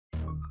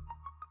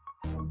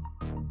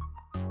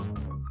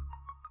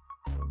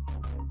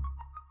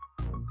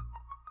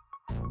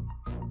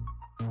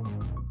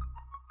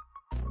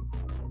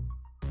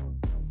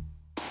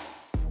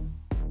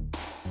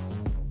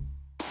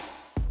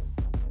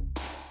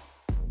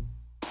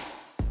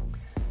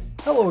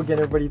Hello again,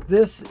 everybody.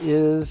 This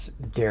is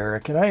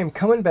Derek, and I am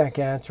coming back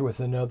at you with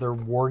another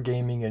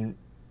Wargaming and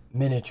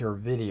miniature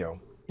video.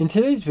 In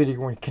today's video,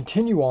 we're going to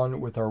continue on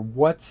with our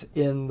What's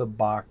in the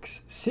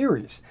Box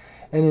series.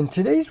 And in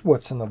today's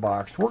What's in the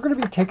Box, we're going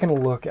to be taking a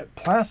look at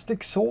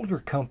Plastic Soldier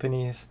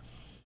Company's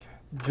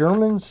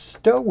German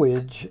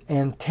Stowage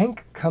and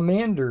Tank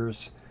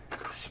Commanders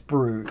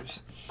sprues.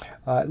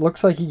 It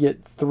looks like you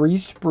get 3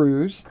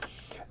 sprues.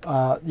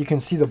 You can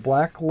see the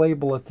black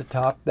label at the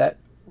top that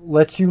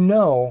lets you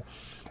know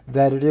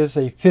that it is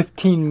a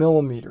 15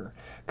 millimeter,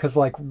 because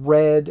like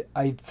red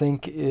I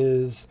think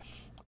is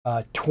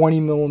 20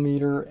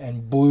 millimeter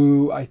and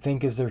blue I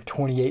think is their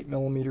 28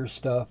 millimeter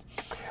stuff.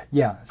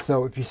 Yeah,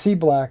 so if you see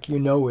black, you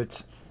know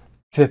it's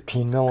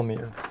 15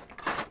 millimeter.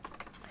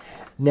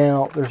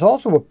 Now there's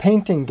also a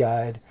painting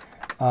guide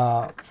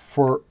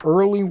for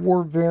early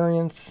war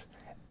variants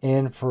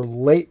and for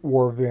late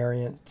war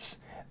variants.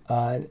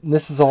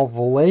 This is all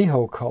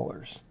Vallejo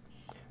colors.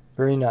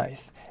 Very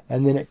nice.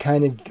 And then it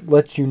kind of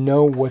lets you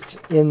know what's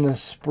in the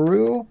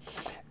sprue.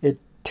 It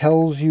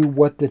tells you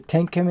what the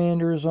tank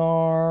commanders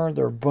are,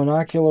 their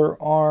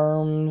binocular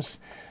arms,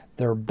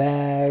 their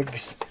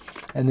bags.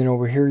 And then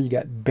over here you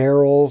got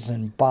barrels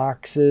and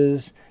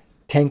boxes,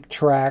 tank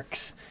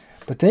tracks.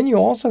 But then you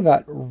also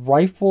got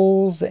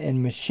rifles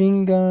and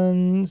machine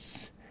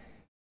guns,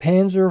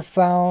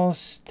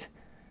 Panzerfaust,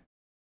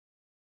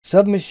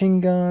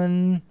 submachine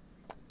gun,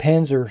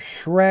 Panzer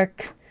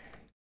Schreck,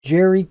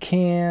 jerry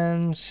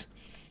cans,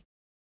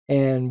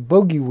 and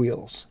bogey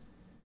wheels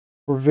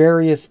for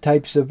various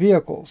types of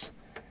vehicles.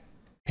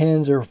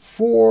 Panzer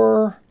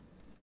IV,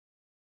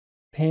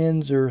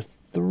 Panzer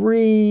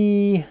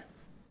III,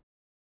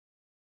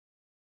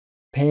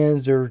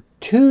 Panzer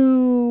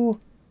II,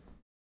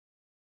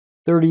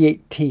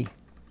 38T.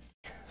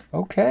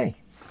 Okay.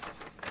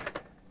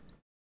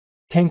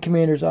 Tank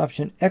Commanders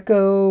option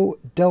Echo,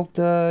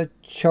 Delta,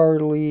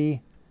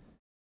 Charlie,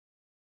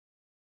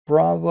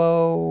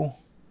 Bravo,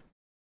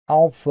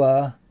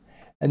 Alpha.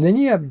 And then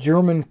you have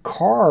German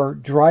car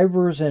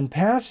drivers and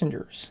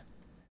passengers.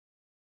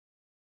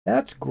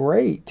 That's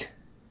great.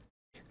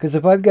 Because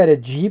if I've got a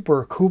Jeep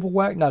or a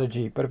Kubelwagen, not a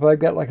Jeep, but if I've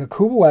got like a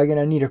Kubelwagen,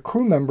 I need a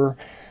crew member,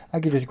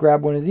 I could just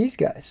grab one of these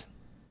guys.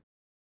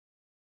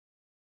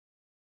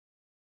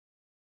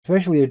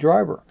 Especially a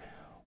driver.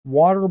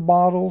 Water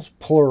bottles,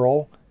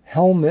 plural,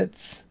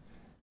 helmets,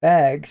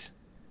 bags,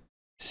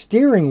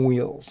 steering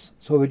wheels.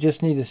 So we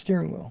just need a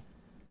steering wheel.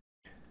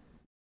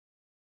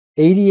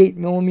 88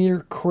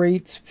 millimeter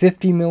crates,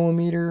 50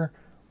 millimeter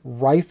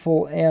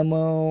rifle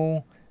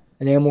ammo,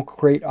 an ammo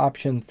crate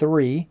option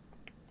 3,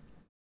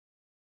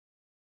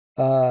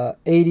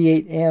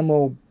 88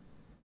 ammo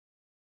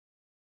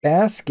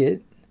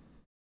basket,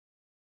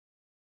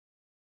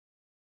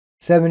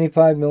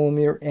 75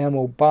 millimeter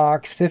ammo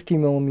box, 50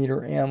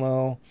 millimeter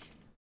ammo,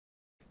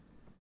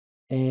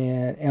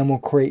 and ammo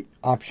crate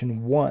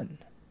option 1.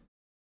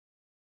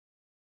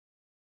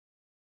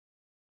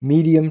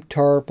 Medium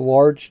tarp,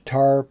 large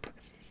tarp,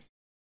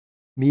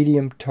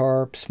 medium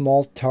tarp,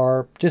 small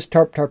tarp, just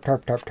tarp.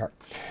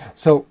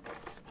 So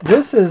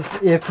this is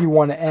if you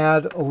want to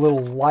add a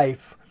little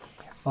life,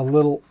 a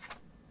little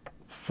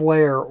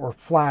flare or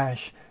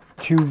flash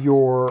to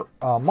your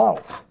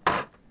models.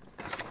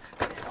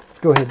 Let's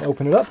go ahead and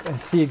open it up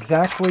and see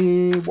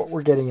exactly what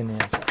we're getting in the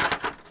inside.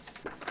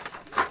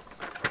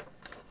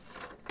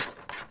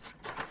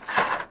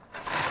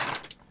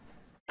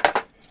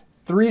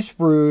 Three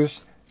sprues.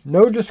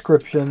 No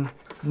description,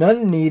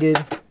 none needed,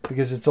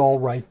 because it's all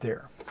right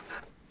there.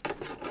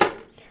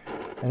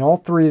 And all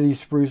 3 of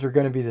these sprues are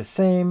going to be the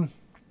same.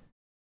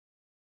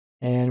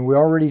 And we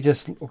already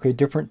just, okay,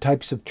 different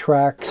types of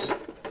tracks.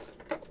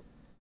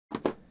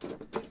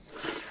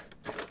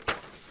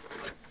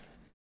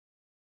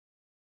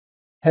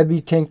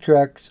 Heavy tank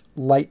tracks,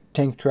 light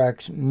tank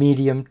tracks,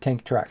 medium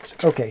tank tracks.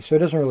 Okay, so it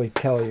doesn't really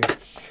tell you.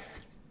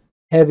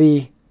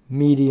 Heavy,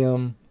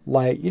 medium,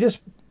 light. You just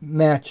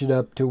match it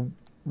up to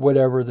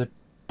whatever the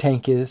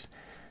tank is.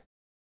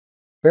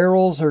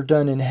 Barrels are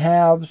done in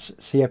halves,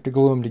 so you have to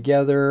glue them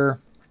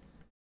together.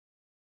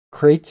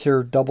 Crates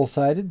are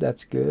double-sided,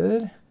 that's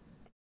good.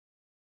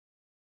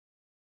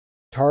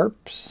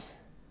 Tarps,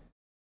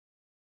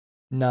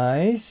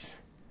 nice.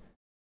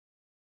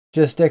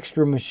 Just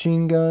extra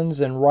machine guns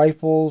and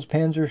rifles,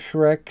 Panzer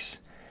Schrecks.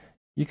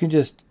 You can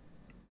just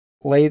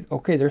lay,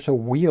 okay, there's a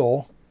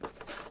wheel.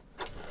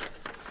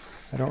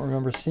 I don't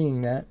remember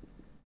seeing that.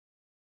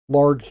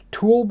 Large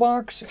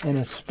toolbox and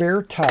a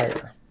spare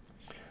tire.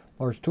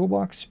 Large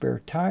toolbox,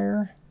 spare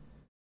tire.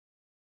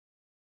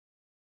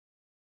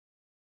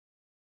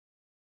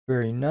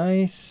 Very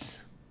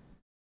nice.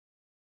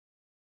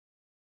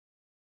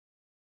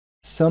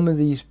 Some of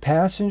these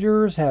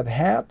passengers have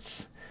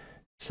hats.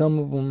 Some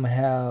of them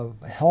have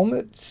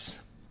helmets.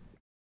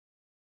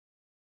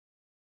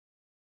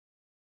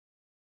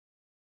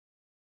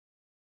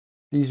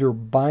 These are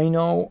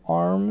bino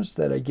arms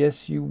that I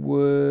guess you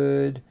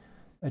would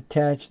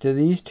attach to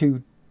these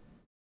 2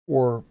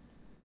 or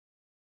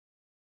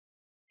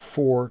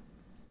 4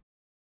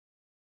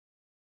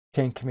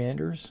 tank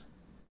commanders.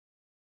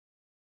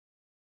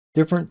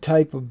 Different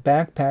type of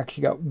backpacks.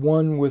 You got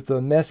one with a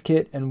mess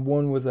kit and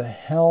one with a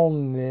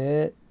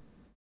helmet.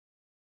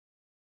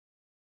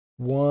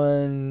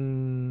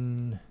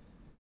 One...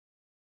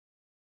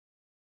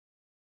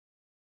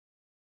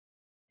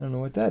 I don't know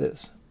what that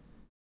is.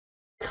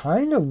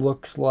 Kind of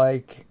looks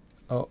like...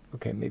 Oh,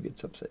 okay, maybe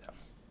it's upside down.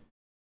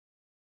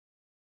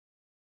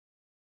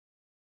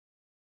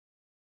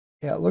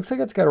 Yeah, it looks like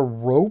it's got a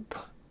rope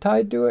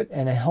tied to it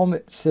and a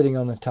helmet sitting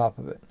on the top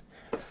of it.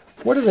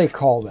 What do they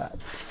call that?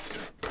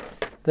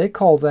 They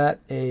call that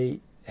a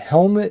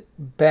helmet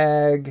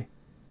bag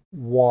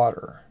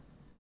water.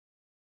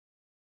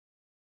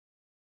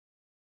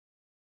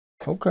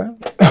 Okay.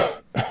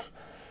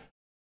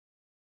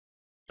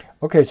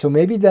 Okay, so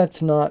maybe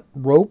that's not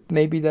rope.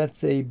 Maybe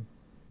that's a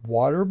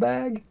water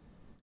bag?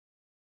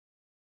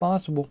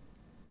 Possible.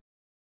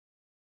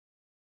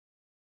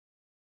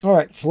 All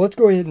right, so let's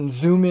go ahead and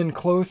zoom in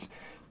close,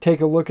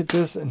 take a look at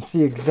this, and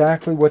see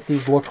exactly what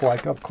these look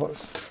like up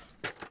close.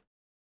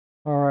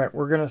 All right,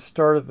 we're going to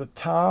start at the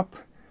top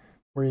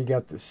where you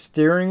got the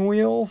steering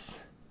wheels.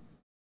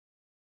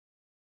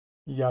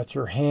 You got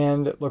your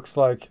hand, it looks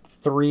like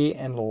 3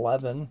 and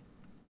 11.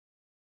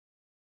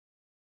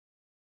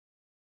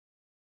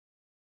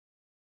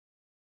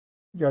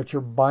 You got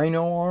your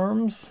bino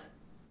arms.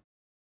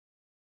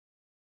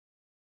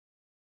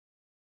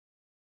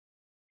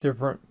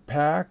 Different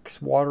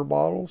packs, water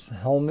bottles,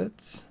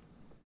 helmets.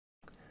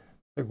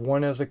 Like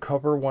one has a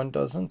cover, one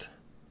doesn't.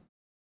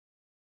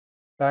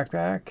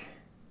 Backpack.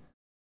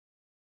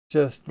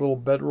 Just little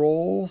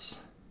bedrolls.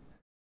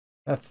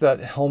 That's that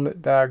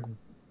helmet bag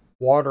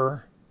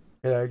water.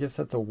 Yeah, I guess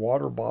that's a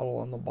water bottle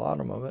on the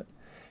bottom of it.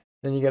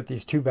 Then you got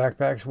these two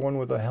backpacks, one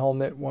with a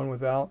helmet, one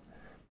without.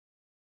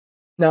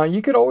 Now,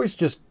 you could always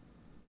just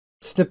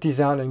snip these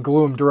out and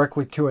glue them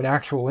directly to an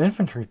actual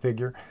infantry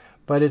figure,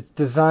 but it's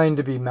designed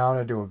to be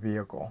mounted to a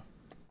vehicle.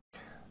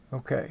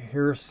 Okay,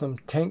 here's some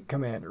tank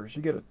commanders.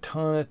 You get a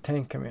ton of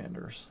tank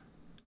commanders.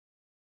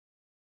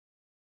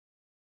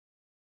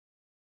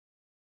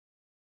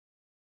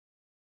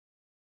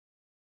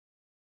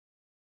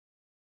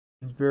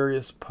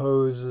 Various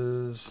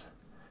poses,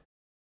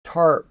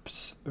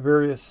 tarps,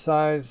 various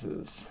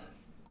sizes.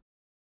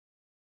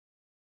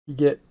 You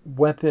get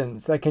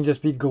weapons that can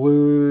just be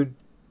glued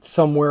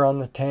somewhere on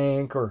the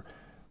tank or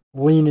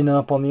leaning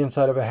up on the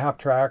inside of a half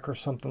track or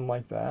something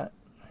like that.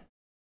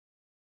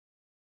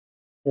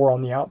 Or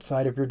on the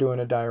outside if you're doing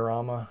a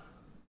diorama.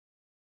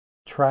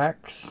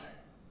 Tracks.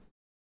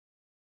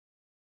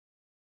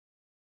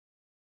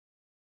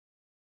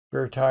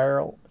 Spare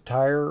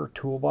tire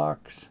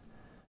toolbox.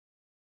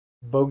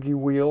 Bogey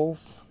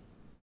wheels.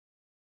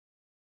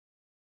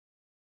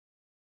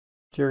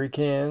 Jerry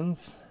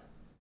cans.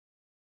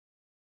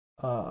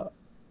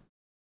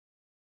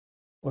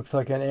 Looks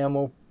like an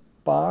ammo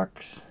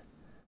box.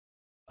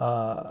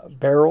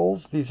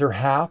 Barrels. These are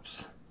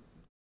halves.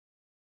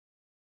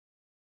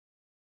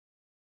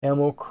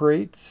 Ammo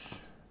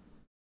crates.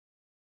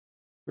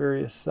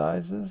 Various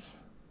sizes.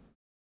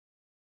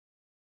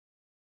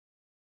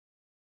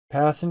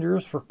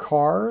 Passengers for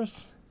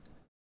cars.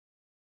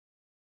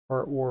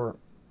 Or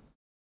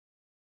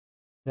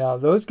now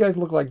those guys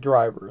look like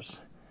drivers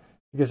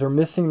because they're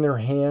missing their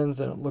hands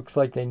and it looks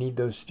like they need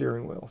those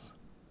steering wheels.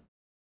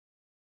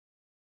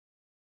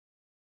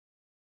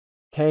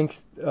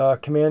 Tanks,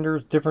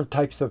 commanders, different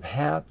types of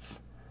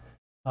hats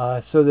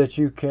so that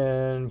you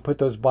can put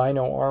those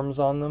bino arms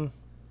on them.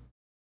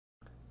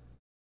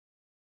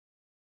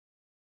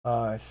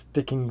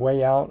 Sticking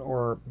way out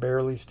or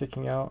barely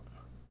sticking out.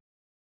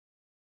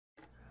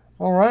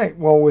 All right,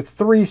 well, with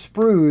 3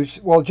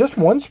 sprues, well, just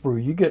 1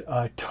 sprue, you get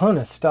a ton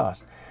of stuff.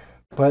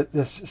 But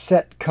this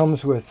set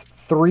comes with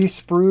 3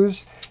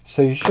 sprues,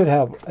 so you should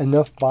have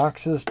enough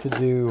boxes to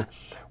do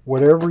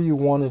whatever you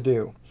want to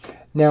do.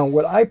 Now,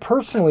 what I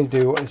personally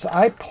do is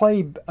I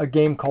play a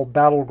game called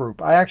Battle Group.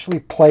 I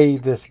actually play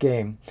this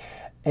game.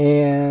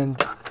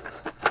 And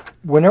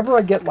whenever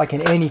I get like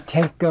an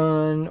anti-tank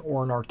gun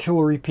or an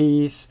artillery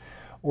piece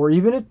or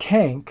even a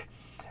tank,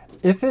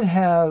 if it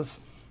has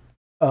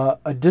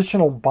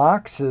additional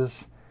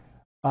boxes,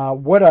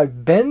 what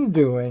I've been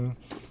doing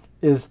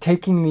is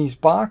taking these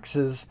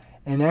boxes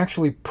and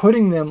actually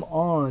putting them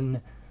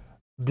on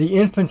the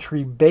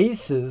infantry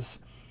bases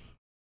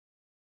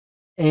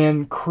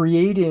and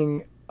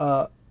creating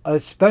a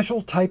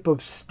special type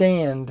of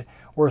stand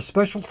or a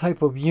special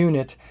type of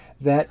unit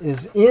that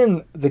is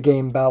in the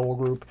game Battle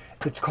Group.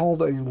 It's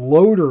called a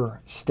loader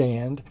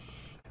stand,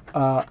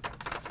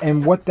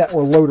 and what that,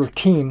 or loader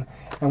team.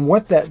 And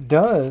what that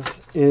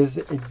does is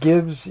it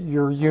gives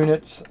your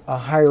units a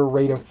higher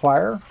rate of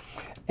fire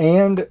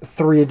and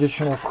 3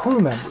 additional crew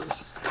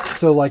members.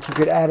 So like you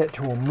could add it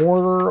to a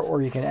mortar,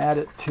 or you can add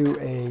it to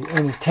a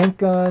anti-tank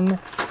gun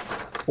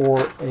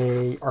or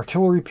a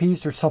artillery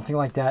piece or something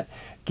like that,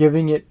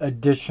 giving it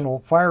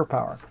additional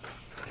firepower.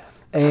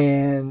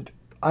 And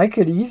I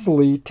could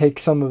easily take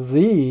some of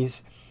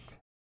these,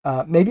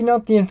 maybe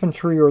not the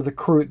infantry or the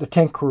crew, the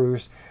tank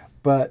crews,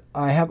 but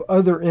I have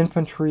other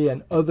infantry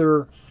and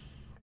other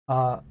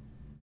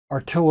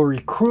artillery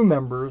crew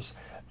members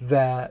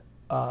that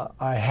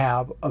I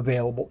have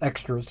available,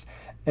 extras,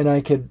 and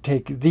I could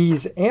take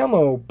these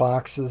ammo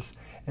boxes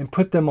and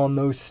put them on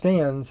those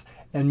stands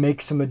and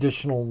make some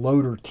additional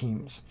loader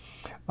teams.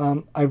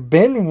 I've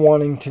been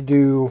wanting to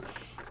do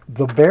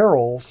the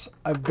barrels.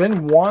 I've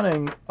been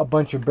wanting a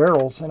bunch of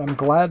barrels, and I'm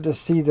glad to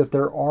see that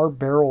there are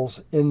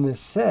barrels in this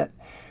set,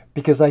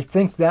 because I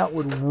think that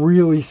would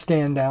really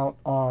stand out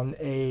on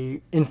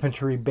a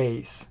infantry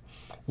base,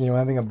 you know,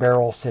 having a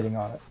barrel sitting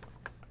on it.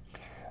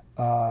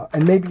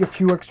 And maybe a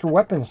few extra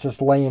weapons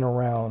just laying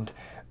around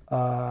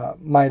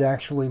might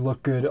actually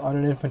look good on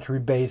an infantry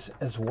base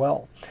as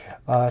well.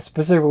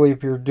 Specifically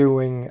if you're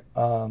doing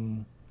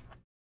the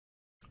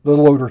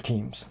loader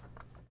teams.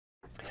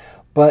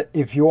 But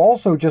if you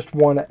also just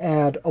want to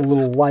add a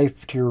little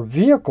life to your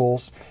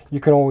vehicles, you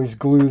can always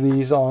glue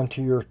these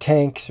onto your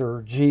tanks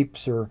or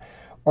jeeps or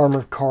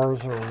armored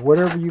cars or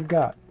whatever you've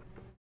got.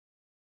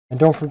 And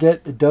don't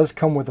forget, it does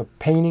come with a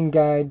painting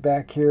guide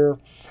back here.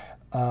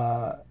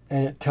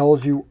 And it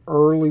tells you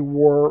early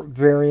war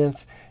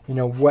variants, you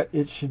know, what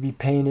it should be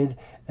painted,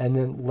 and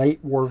then late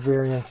war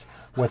variants,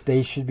 what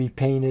they should be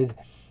painted.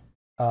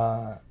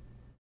 And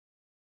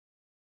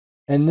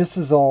this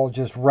is all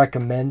just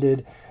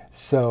recommended,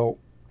 so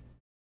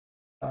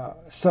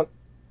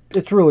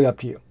it's really up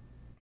to you.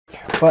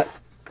 But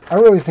I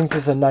really think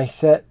this is a nice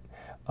set.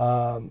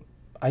 I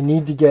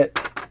need to get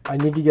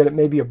it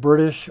maybe a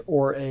British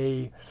or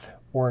an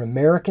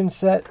American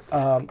set.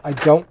 I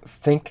don't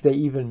think they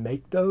even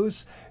make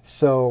those.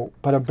 So,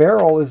 but a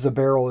barrel is a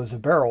barrel is a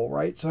barrel,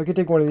 right? So I could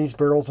take one of these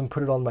barrels and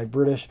put it on my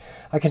British.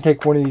 I can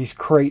take one of these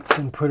crates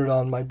and put it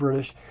on my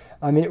British.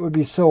 I mean, it would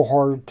be so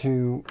hard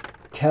to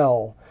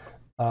tell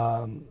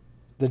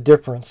the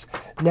difference.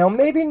 Now,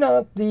 maybe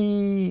not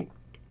the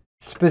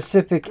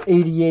specific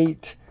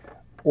 88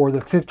 or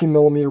the 50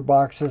 millimeter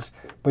boxes,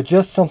 but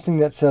just something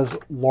that says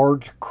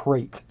large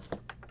crate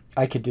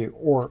I could do,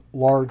 or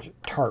large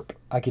tarp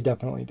I could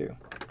definitely do.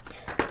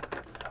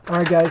 All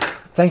right, guys,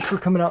 thanks for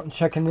coming out and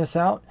checking this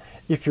out.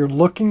 If you're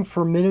looking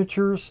for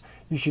miniatures,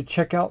 you should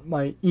check out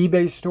my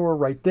eBay store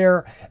right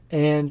there.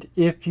 And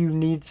if you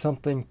need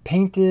something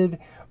painted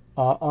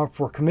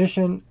for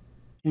commission,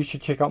 you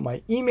should check out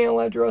my email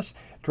address.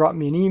 Drop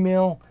me an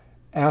email,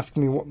 ask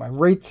me what my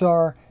rates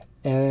are,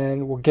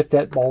 and we'll get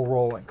that ball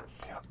rolling.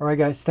 All right,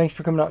 guys, thanks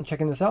for coming out and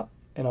checking this out,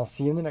 and I'll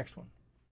see you in the next one.